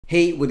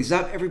Hey, what is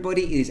up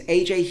everybody? It is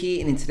AJ here,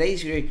 and in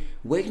today's video,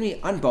 we're going to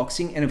be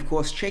unboxing and of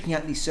course checking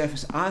out the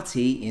Surface RT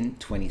in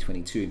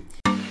 2022.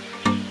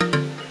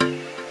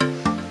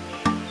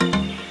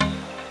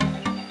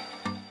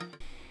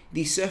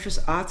 The Surface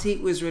RT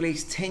was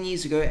released 10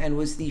 years ago and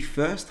was the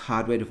first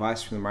hardware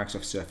device from the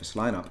Microsoft Surface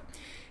lineup.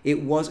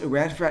 It was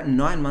around for about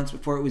 9 months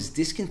before it was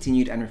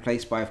discontinued and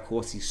replaced by, of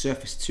course, the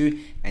Surface 2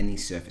 and the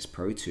Surface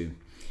Pro 2.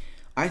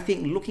 I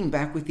think looking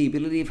back with the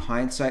ability of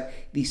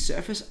hindsight, the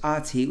Surface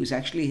RT was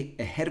actually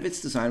ahead of its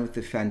design with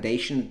the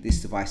foundation that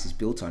this device is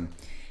built on.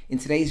 In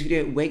today's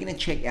video, we're going to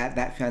check out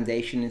that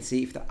foundation and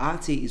see if the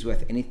RT is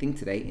worth anything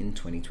today in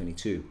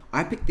 2022.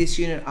 I picked this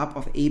unit up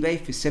off eBay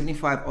for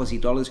 75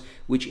 Aussie dollars,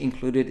 which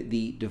included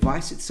the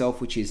device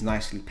itself, which is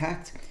nicely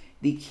packed,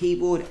 the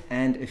keyboard,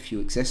 and a few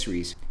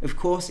accessories. Of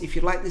course, if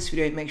you like this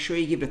video, make sure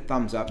you give it a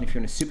thumbs up, and if you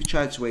want to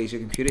supercharge the way you use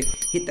your computer,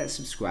 hit that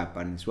subscribe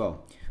button as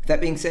well. With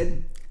that being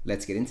said,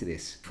 let's get into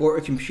this. For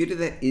a computer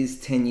that is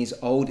 10 years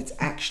old, it's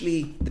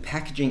actually, the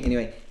packaging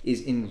anyway,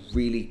 is in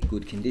really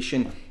good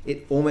condition.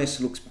 It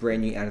almost looks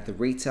brand new out of the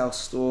retail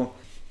store.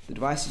 The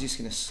device is just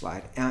going to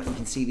slide out. You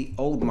can see the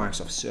old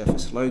Microsoft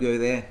Surface logo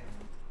there.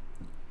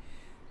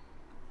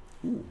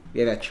 Ooh, we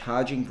have our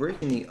charging brick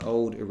in the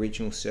old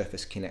original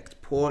Surface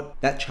Connect port.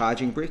 That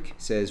charging brick,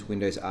 says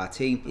Windows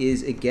RT,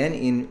 is again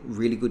in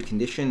really good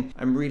condition.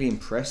 I'm really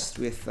impressed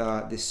with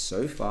this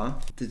so far.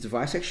 The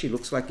device actually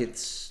looks like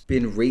it's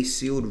been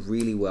resealed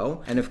really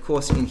well. And of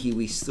course in here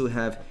we still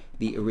have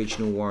the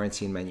original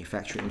warranty and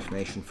manufacturer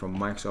information from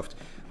Microsoft,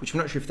 which I'm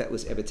not sure if that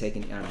was ever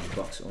taken out of the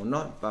box or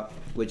not, but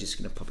we're just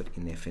gonna pop it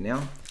in there for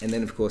now. And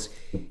then of course,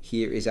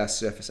 here is our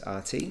Surface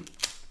RT.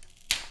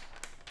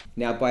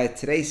 Now, by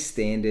today's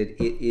standard,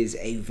 it is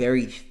a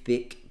very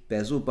thick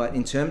bezel, but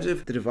in terms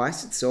of the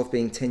device itself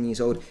being 10 years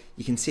old,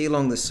 you can see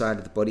along the side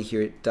of the body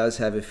here, it does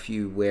have a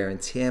few wear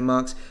and tear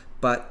marks,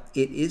 but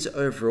it is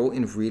overall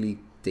in really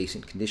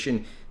decent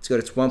condition. It's got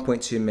its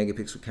 1.2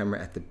 megapixel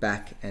camera at the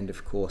back and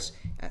of course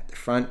at the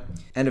front.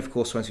 And of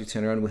course, once we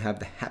turn around, we'll have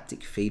the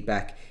haptic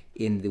feedback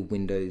in the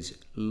Windows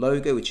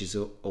logo, which is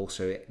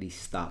also the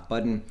start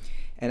button.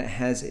 And it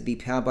has the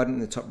power button in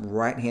the top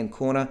right-hand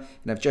corner.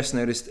 And I've just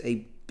noticed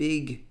a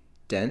big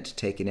dent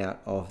taken out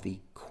of the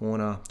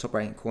corner, top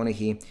right hand corner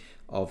here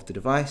of the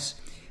device,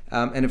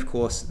 and of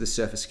course the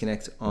Surface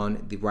Connect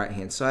on the right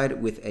hand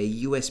side with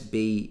a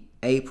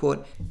USB-A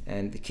port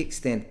and the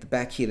kickstand at the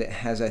back here that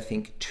has, I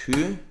think,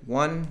 really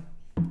one?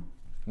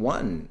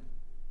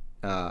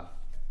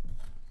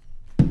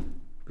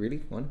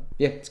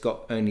 Yeah, it's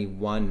got only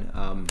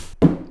one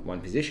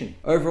position.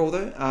 Overall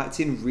though, it's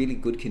in really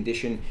good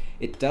condition.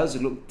 It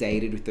does look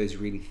dated with those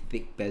really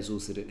thick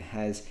bezels that it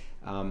has,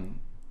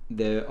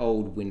 the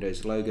old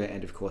Windows logo,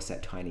 and of course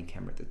that tiny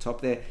camera at the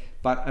top there,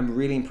 but I'm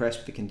really impressed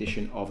with the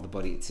condition of the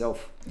body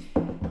itself.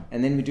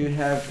 And then we do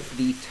have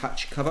the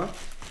touch cover,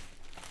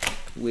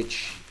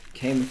 which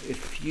came with a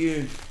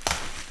few,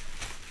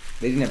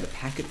 they didn't have the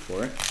packet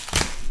for it,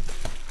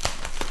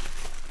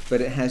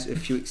 but it has a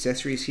few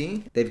accessories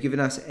here. They've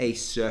given us a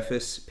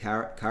Surface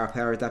car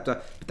power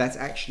adapter, but that's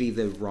actually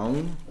the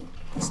wrong,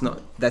 it's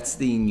not, that's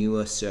the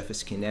newer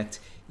Surface Connect.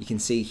 You can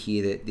see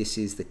here that this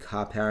is the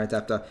car power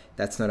adapter.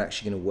 That's not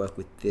actually going to work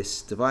with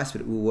this device,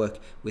 but it will work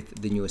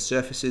with the newer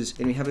Surfaces.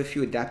 Then we have a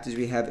few adapters.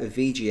 We have a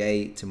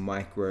VGA to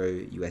micro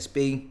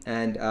USB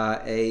and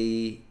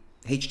a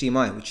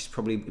HDMI, which is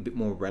probably a bit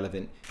more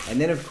relevant.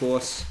 And then of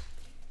course,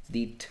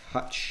 the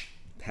touch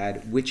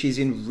pad, which is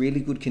in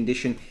really good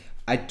condition.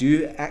 I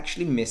do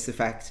actually miss the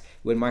fact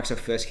when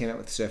Microsoft first came out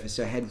with the Surface,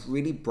 so it had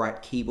really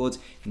bright keyboards.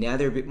 Now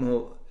they're a bit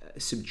more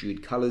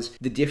subdued colors.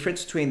 The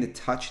difference between the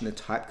touch and the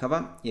type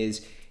cover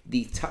is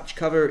the touch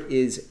cover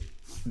is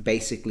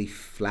basically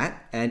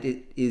flat and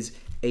it is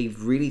a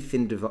really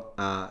thin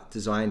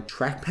design.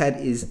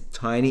 Trackpad is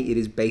tiny. It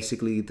is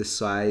basically the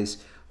size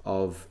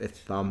of a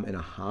thumb and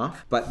a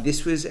half. But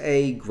this was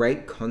a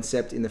great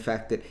concept in the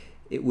fact that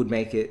it would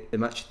make it a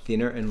much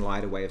thinner and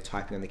lighter way of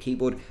typing on the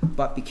keyboard.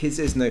 But because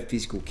there's no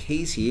physical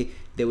keys here,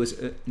 there was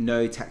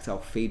no tactile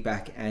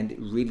feedback and it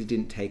really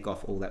didn't take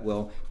off all that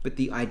well. But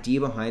the idea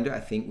behind it, I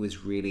think,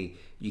 was really,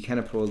 you can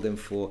applaud them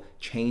for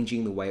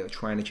changing the way, or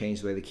trying to change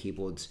the way the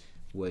keyboards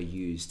were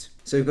used.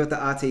 So we've got the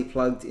RT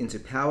plugged into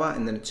power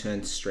and then it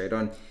turns straight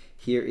on.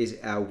 Here is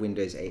our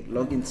Windows 8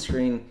 login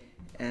screen,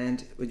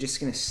 and we're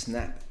just gonna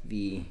snap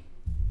the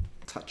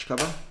touch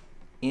cover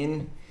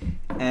in,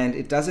 and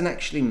it doesn't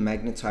actually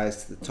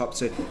magnetize to the top,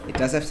 so it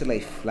does have to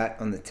lay flat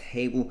on the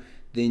table.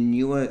 The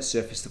newer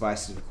Surface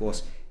devices, of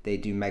course, they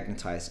do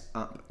magnetize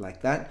up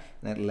like that,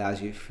 and that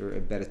allows you for a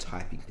better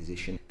typing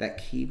position. That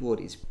keyboard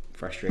is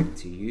frustrating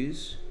to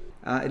use.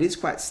 It is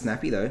quite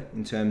snappy though,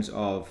 in terms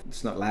of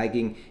it's not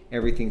lagging.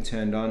 Everything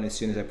turned on as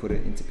soon as I put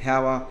it into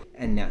power,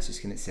 and now it's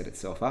just gonna set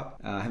itself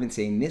up. I haven't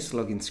seen this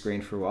login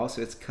screen for a while,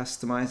 so let's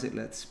customize it.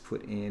 Let's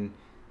put in,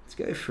 let's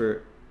go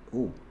for,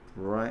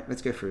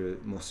 let's go for a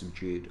more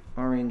subdued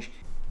orange.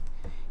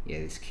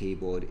 Yeah, this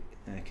keyboard,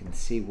 I can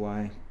see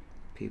why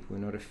people are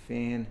not a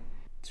fan.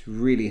 It's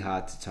really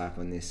hard to type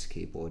on this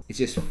keyboard. It's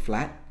just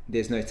flat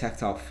There's no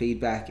tactile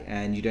feedback,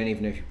 and you don't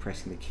even know if you're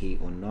pressing the key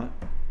or not.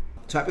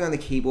 Typing on the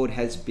keyboard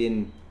has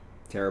been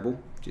terrible,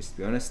 just to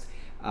be honest.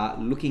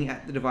 Looking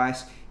at the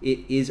device, it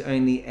is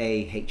only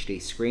a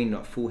HD screen,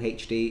 not full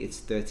HD. It's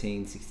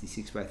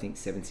 1366 by I think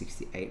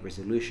 768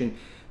 resolution.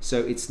 So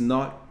it's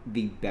not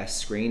the best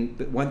screen,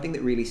 but one thing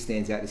that really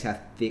stands out is how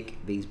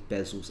thick these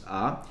bezels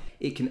are.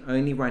 It can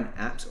only run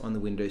apps on the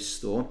Windows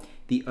Store.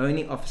 The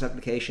only Office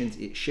applications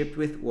it shipped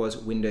with was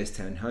Windows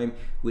 10 Home,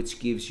 which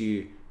gives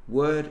you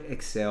Word,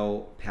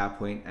 Excel,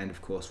 PowerPoint, and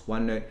of course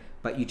OneNote,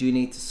 but you do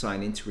need to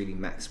sign in to really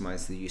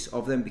maximize the use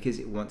of them because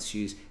it wants to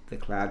use the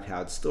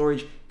cloud-powered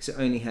storage because it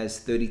only has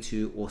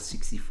 32 or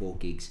 64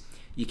 gigs.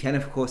 You can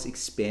of course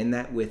expand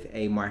that with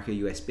a micro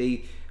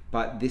USB,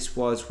 but this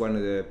was one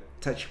of the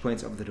touch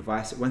points of the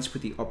device. Once you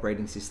put the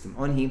operating system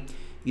on here,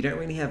 you don't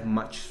really have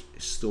much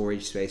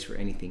storage space for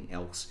anything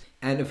else.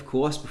 And of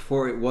course,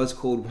 before it was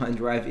called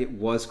OneDrive, it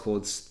was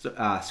called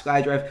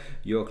SkyDrive,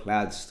 your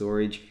cloud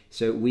storage.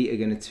 So we are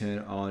going to turn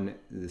on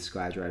the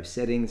SkyDrive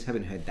settings.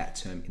 Haven't heard that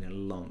term in a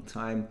long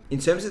time. In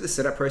terms of the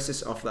setup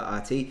process of the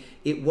RT,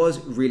 it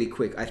was really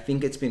quick. I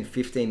think it's been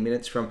 15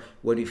 minutes from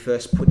when we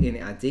first put in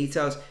our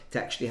details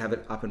to actually have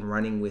it up and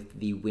running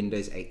with the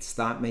Windows 8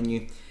 Start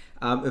menu.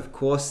 Of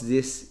course,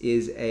 this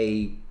is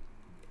a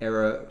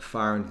error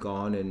far and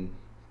gone and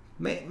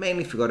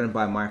mainly forgotten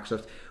by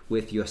Microsoft,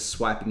 with your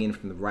swiping in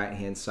from the right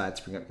hand side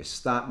to bring up your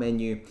start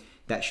menu.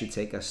 That should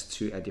take us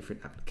to our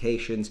different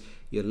applications.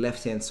 Your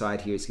left hand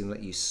side here is going to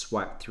let you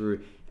swipe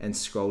through and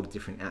scroll to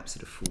different apps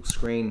at a full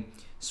screen.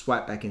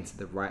 Swipe back into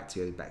the right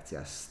to go back to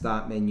our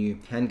start menu.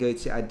 Can go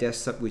to our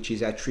desktop, which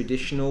is our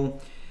traditional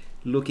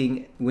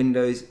looking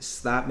Windows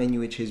start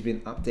menu, which has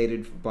been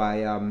updated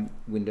by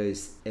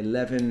Windows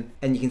 11.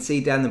 And you can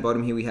see down the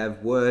bottom here we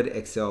have Word,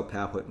 Excel,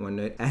 PowerPoint,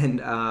 OneNote, and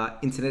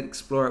Internet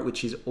Explorer,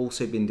 which has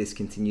also been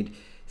discontinued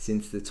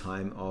since the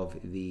time of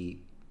the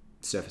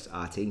Surface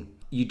RT.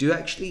 You do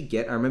actually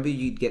get, I remember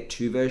you'd get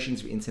two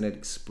versions of Internet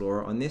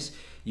Explorer on this.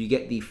 You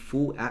get the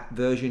full app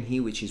version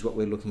here, which is what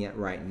we're looking at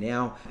right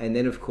now. And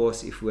then of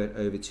course, if we went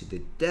over to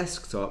the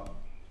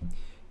desktop,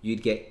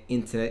 you'd get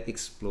Internet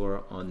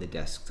Explorer on the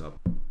desktop.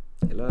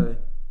 Hello.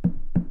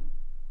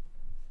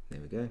 There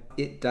we go.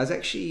 It does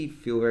actually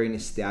feel very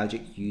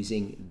nostalgic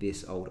using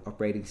this old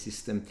operating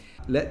system.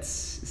 Let's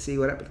see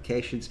what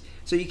applications.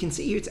 So you can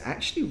see here it's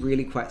actually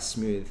really quite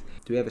smooth.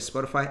 Do we have a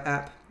Spotify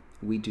app?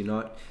 We do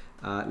not.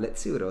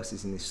 Let's see what else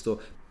is in this store.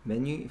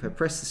 Menu, if I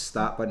press the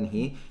start button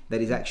here,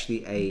 that is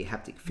actually a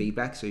haptic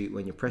feedback. So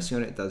when you're pressing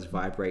on it, it does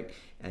vibrate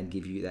and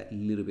give you that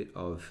little bit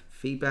of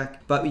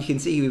feedback. But you can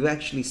see we've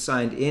actually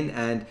signed in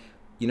and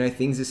you know,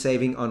 things are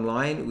saving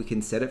online. We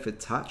can set it for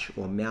touch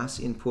or mouse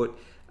input.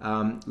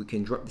 We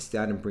can drop this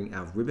down and bring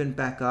our ribbon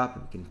back up.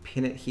 We can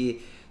pin it here.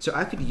 So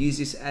I could use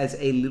this as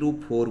a little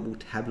portable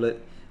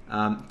tablet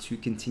to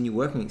continue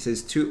working. It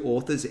says 2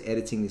 authors are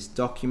editing this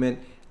document.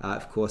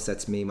 Of course,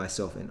 that's me,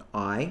 myself, and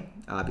I,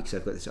 because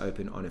I've got this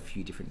open on a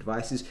few different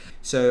devices.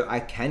 So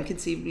I can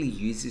conceivably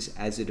use this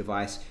as a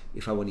device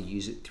if I want to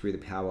use it through the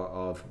power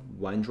of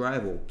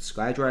OneDrive or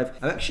SkyDrive.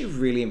 I'm actually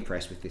really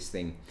impressed with this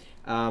thing.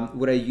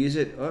 Would I use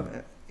it? Oh,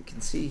 you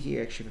can see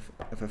here, actually,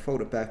 if I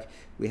fold it back,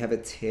 we have a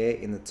tear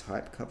in the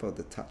type cover of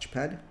the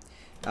touchpad.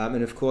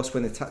 And of course,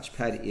 when the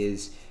touchpad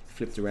is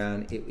flipped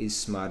around, it is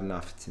smart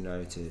enough to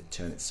know to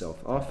turn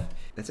itself off.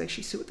 Let's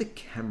actually see what the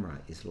camera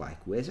is like.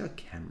 Where's our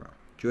camera?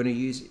 Do you want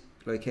to use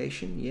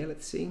location? Yeah,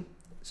 let's see.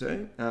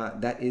 So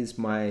that is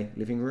my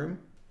living room.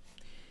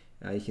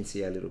 You can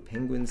see our little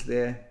penguins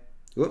there.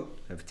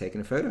 Whoop, I've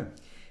taken a photo.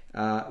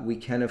 We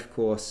can, of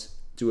course,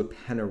 do a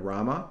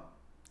panorama.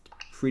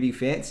 Pretty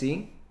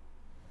fancy.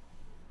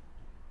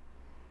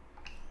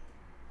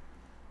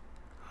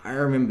 I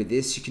remember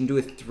this. You can do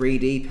a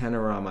 3D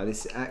panorama.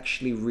 This is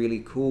actually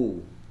really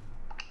cool.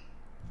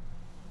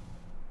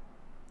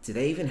 Do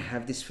they even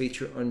have this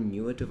feature on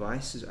newer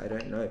devices? I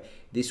don't know.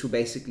 This will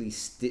basically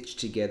stitch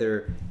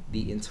together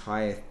the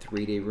entire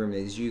 3D room.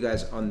 There's you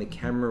guys on the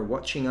camera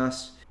watching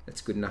us.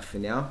 That's good enough for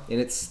now. And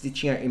it's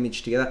stitching our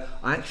image together.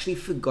 I actually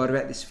forgot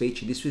about this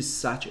feature. This was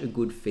such a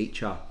good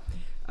feature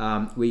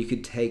where you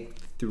could take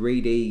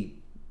 3D,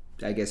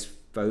 I guess,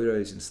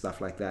 photos and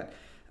stuff like that.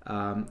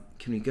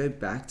 Can we go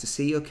back to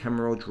see your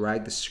camera roll?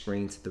 Drag the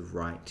screen to the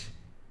right.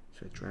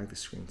 So I drag the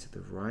screen to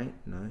the right.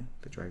 No,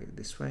 but drag it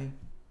this way.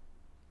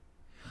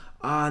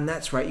 Ah, and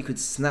that's right, you could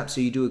snap,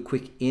 so you do a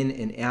quick in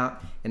and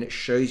out and it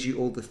shows you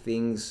all the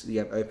things you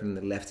have open on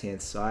the left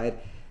hand side.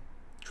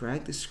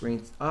 Drag the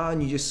screen,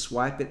 and you just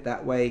swipe it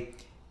that way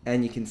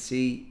and you can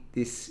see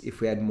this.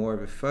 If we had more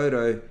of a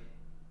photo,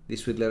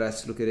 this would let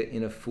us look at it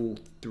in a full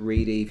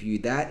 3D view.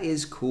 That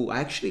is cool.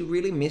 I actually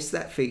really miss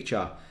that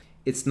feature.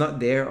 It's not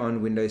there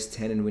on Windows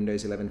 10 and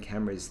Windows 11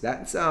 cameras.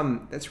 That's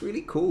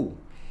really cool.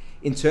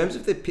 In terms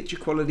of the picture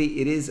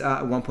quality, it is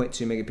a 1.2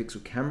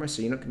 megapixel camera,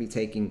 so you're not gonna be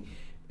taking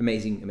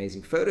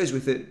amazing photos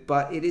with it,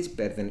 but it is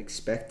better than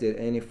expected.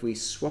 And if we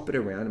swap it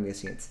around, I'm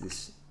guessing it's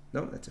this.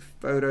 No, that's a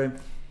photo.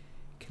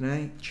 Can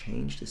I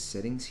change the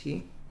settings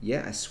here?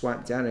 Yeah, I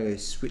swipe down and I go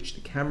switch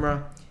the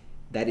camera.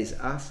 That is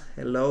us.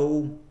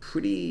 Hello.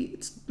 Pretty,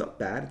 it's not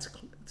bad.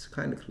 It's It's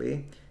kind of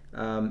clear,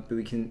 but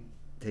we can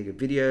take a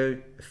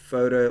video, a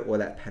photo, or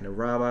that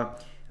panorama.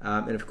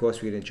 And of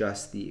course, we can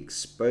adjust the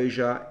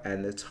exposure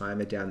and the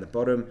timer down the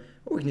bottom,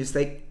 or we can just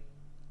take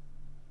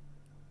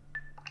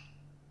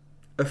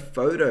a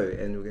photo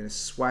and we're going to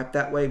swipe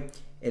that way,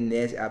 and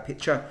there's our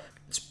picture.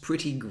 It's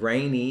pretty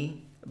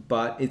grainy,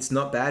 but it's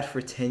not bad for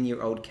a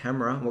 10-year-old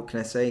camera. What can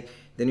I say?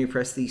 Then we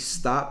press the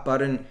start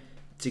button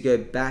to go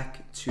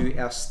back to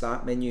our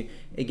start menu.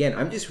 Again,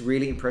 I'm just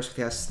really impressed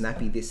with how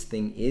snappy this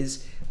thing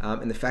is,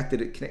 and the fact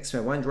that it connects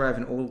to my OneDrive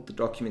and all the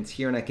documents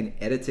here, and I can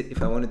edit it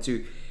if I wanted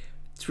to.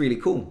 It's really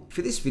cool.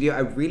 For this video,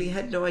 I really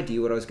had no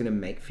idea what I was going to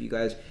make for you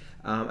guys.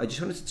 I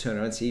just wanted to turn it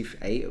on and see if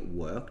A, it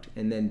worked,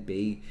 and then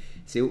B,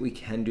 see what we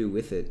can do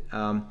with it.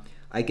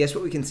 I guess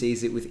what we can see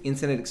is that with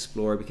Internet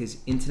Explorer, because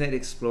Internet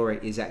Explorer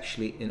is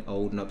actually an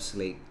old and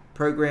obsolete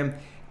program,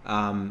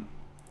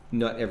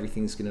 not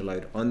everything's going to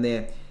load on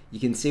there. You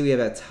can see we have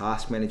our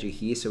task manager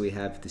here. So we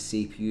have the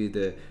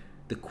CPU,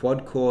 the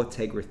quad-core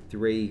Tegra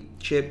 3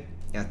 chip,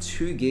 our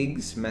 2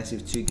 gigs,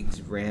 massive 2 gigs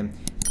of RAM,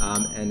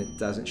 and it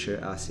doesn't show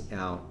us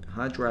our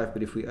hard drive.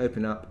 But if we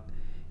open up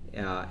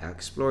our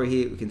Explorer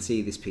here, we can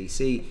see this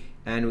PC,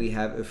 and we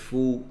have a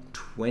full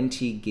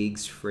 20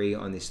 gigs free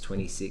on this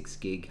 26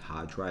 gig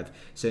hard drive.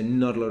 So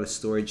not a lot of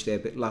storage there,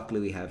 but luckily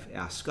we have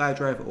our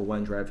SkyDrive or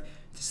OneDrive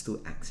to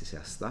still access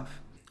our stuff.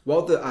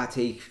 While the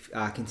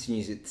RT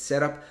continues its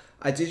setup,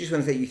 I do just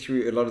want to take you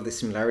through a lot of the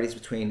similarities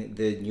between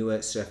the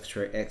newer Surface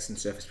Pro X and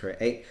Surface Pro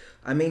 8.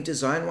 I mean,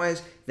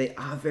 design-wise, they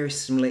are very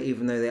similar,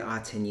 even though they are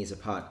 10 years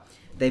apart.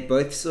 They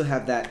both still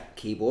have that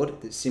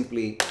keyboard that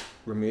simply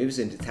removes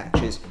and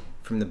detaches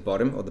from the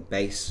bottom or the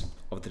base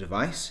of the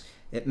device.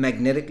 It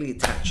magnetically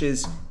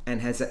attaches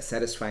and has that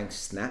satisfying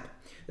snap.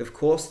 Of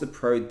course, the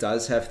Pro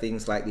does have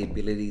things like the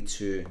ability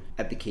to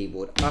add the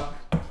keyboard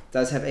up,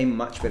 does have a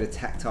much better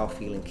tactile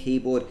feeling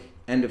keyboard,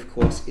 and of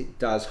course, it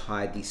does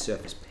hide the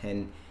Surface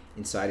Pen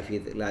inside of here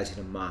that allows you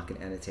to mark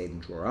and annotate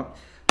and draw up.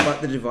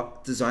 But the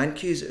design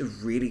cues are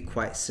really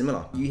quite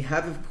similar. You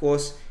have, of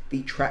course,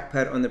 the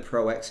trackpad on the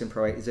Pro X and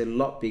Pro 8 is a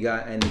lot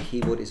bigger, and the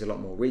keyboard is a lot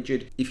more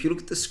rigid. If you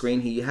look at the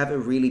screen here, you have a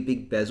really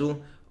big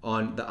bezel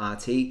on the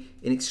RT,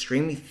 an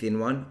extremely thin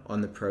one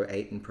on the Pro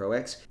 8 and Pro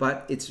X,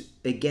 but it's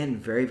again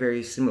very,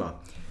 very similar.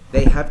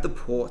 They have the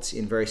ports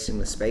in very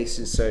similar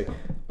spaces. So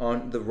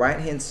on the right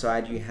hand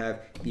side, you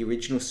have the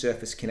original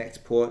Surface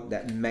Connect port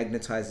that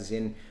magnetizes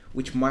in,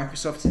 which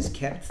Microsoft has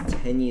kept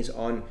 10 years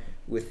on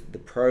with the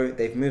Pro.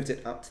 They've moved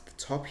it up to the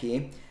top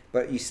here,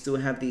 but you still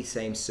have the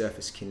same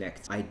Surface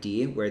Connect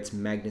idea where it's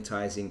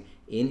magnetizing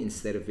in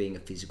instead of being a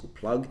physical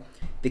plug.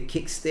 The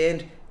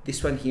kickstand,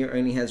 this one here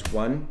only has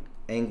one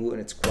angle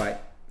and it's quite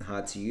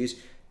hard to use.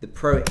 The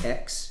Pro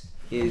X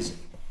is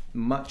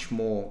much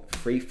more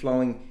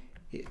free-flowing.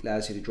 It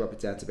allows you to drop it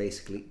down to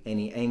basically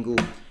any angle,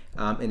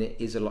 and it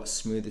is a lot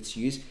smoother to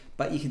use.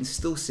 But you can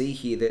still see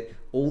here that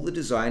all the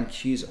design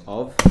cues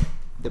of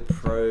the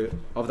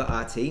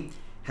RT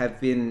have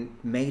been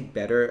made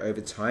better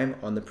over time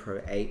on the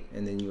Pro 8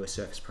 and the newer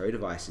Surface Pro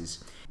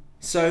devices.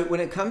 So when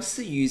it comes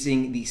to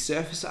using the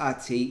Surface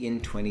RT in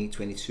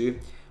 2022,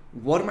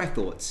 what are my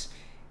thoughts?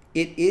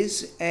 It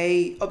is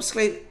a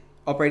obsolete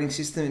operating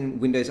system in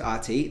Windows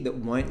RT that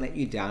won't let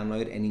you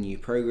download any new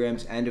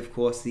programs, and of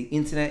course the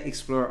Internet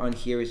Explorer on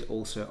here is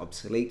also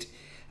obsolete.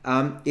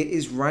 It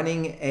is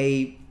running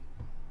a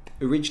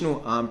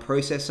original ARM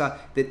processor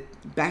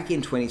that back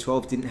in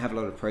 2012 didn't have a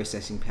lot of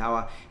processing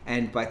power,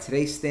 and by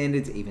today's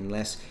standards even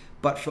less.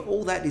 But for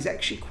all that, is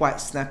actually quite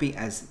snappy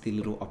as the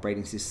little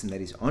operating system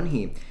that is on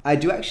here. I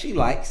do actually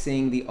like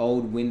seeing the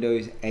old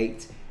Windows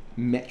 8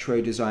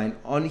 Metro design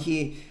on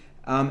here.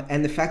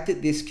 And the fact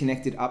that this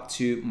connected up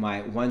to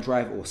my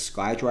OneDrive or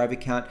SkyDrive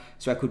account,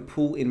 so I could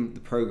pull in the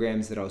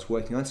programs that I was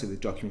working on, so the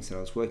documents that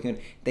I was working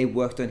on, they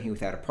worked on here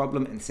without a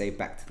problem and saved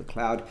back to the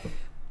cloud.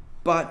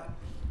 But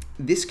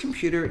this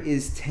computer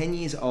is 10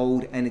 years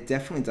old and it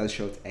definitely does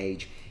show its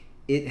age.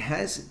 It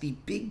has the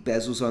big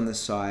bezels on the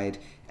side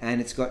and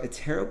it's got a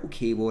terrible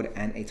keyboard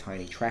and a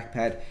tiny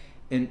trackpad.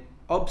 An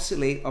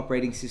obsolete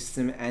operating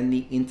system, and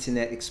the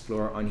Internet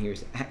Explorer on here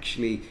is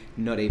actually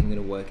not even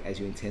going to work as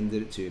you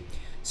intended it to.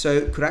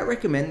 So could I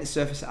recommend the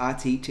Surface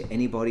RT to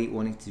anybody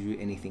wanting to do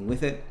anything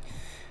with it?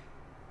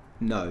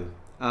 No.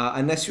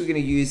 Unless you're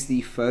going to use the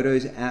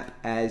Photos app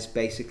as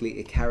basically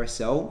a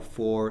carousel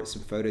for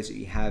some photos that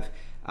you have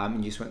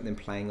and you just want them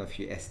playing off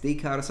your SD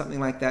card or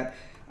something like that.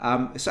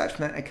 Aside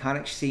from that, I can't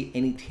actually see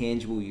any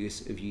tangible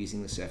use of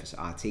using the Surface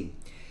RT.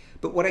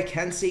 But what I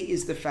can see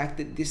is the fact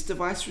that this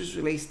device was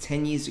released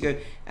 10 years ago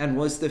and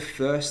was the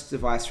first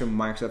device from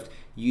Microsoft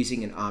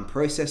using an ARM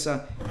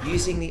processor,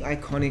 using the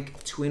iconic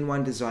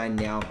 2-in-1 design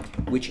now,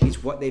 which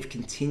is what they've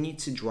continued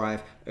to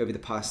drive over the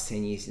past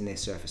 10 years in their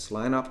Surface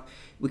lineup.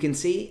 We can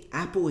see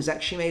Apple has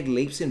actually made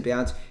leaps and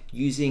bounds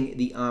using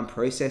the ARM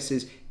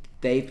processors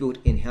they've built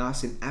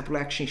in-house, and Apple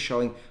actually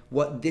showing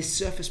what this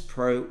Surface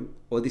Pro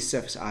or this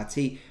Surface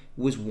RT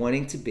was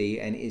wanting to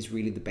be and is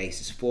really the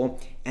basis for,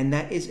 and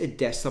that is a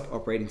desktop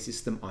operating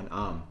system on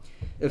ARM.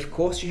 Of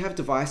course, you have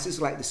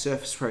devices like the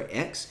Surface Pro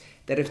X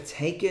that have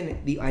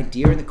taken the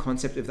idea and the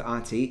concept of the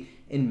RT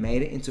and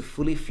made it into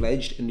fully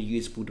fledged and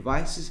usable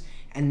devices.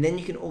 And then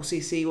you can also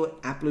see what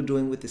Apple are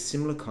doing with the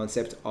similar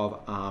concept of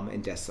ARM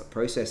and desktop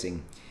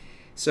processing.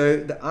 So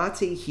the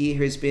RT here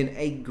has been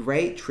a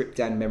great trip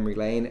down memory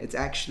lane. It's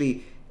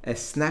actually a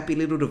snappy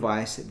little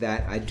device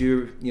that I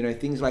do,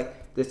 things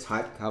like the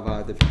type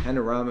cover, the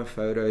panorama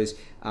photos,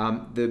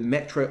 the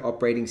Metro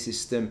operating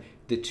system,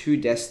 the 2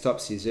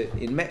 desktops. Is it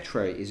in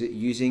Metro? Is it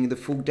using the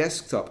full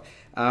desktop?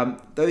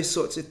 Those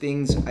sorts of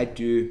things I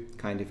do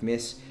kind of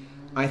miss.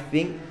 I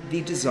think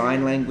the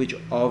design language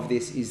of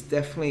this is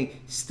definitely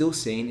still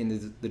seen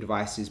in the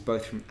devices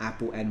both from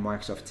Apple and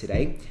Microsoft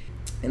today.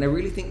 And I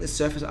really think the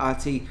Surface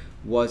RT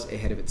was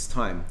ahead of its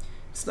time.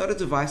 It's not a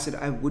device that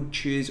I would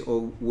choose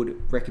or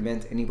would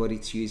recommend anybody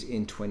to use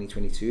in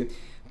 2022,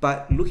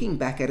 but looking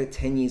back at it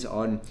 10 years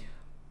on,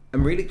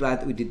 I'm really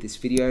glad that we did this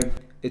video.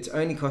 It's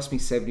only cost me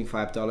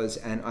 $75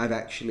 and I've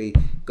actually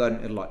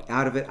gotten a lot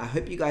out of it. I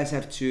hope you guys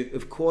have too.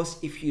 Of course,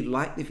 if you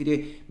like the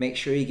video, make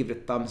sure you give it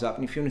a thumbs up.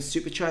 And if you want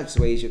to supercharge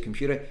the way you use your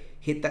computer,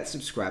 hit that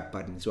subscribe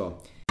button as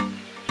well.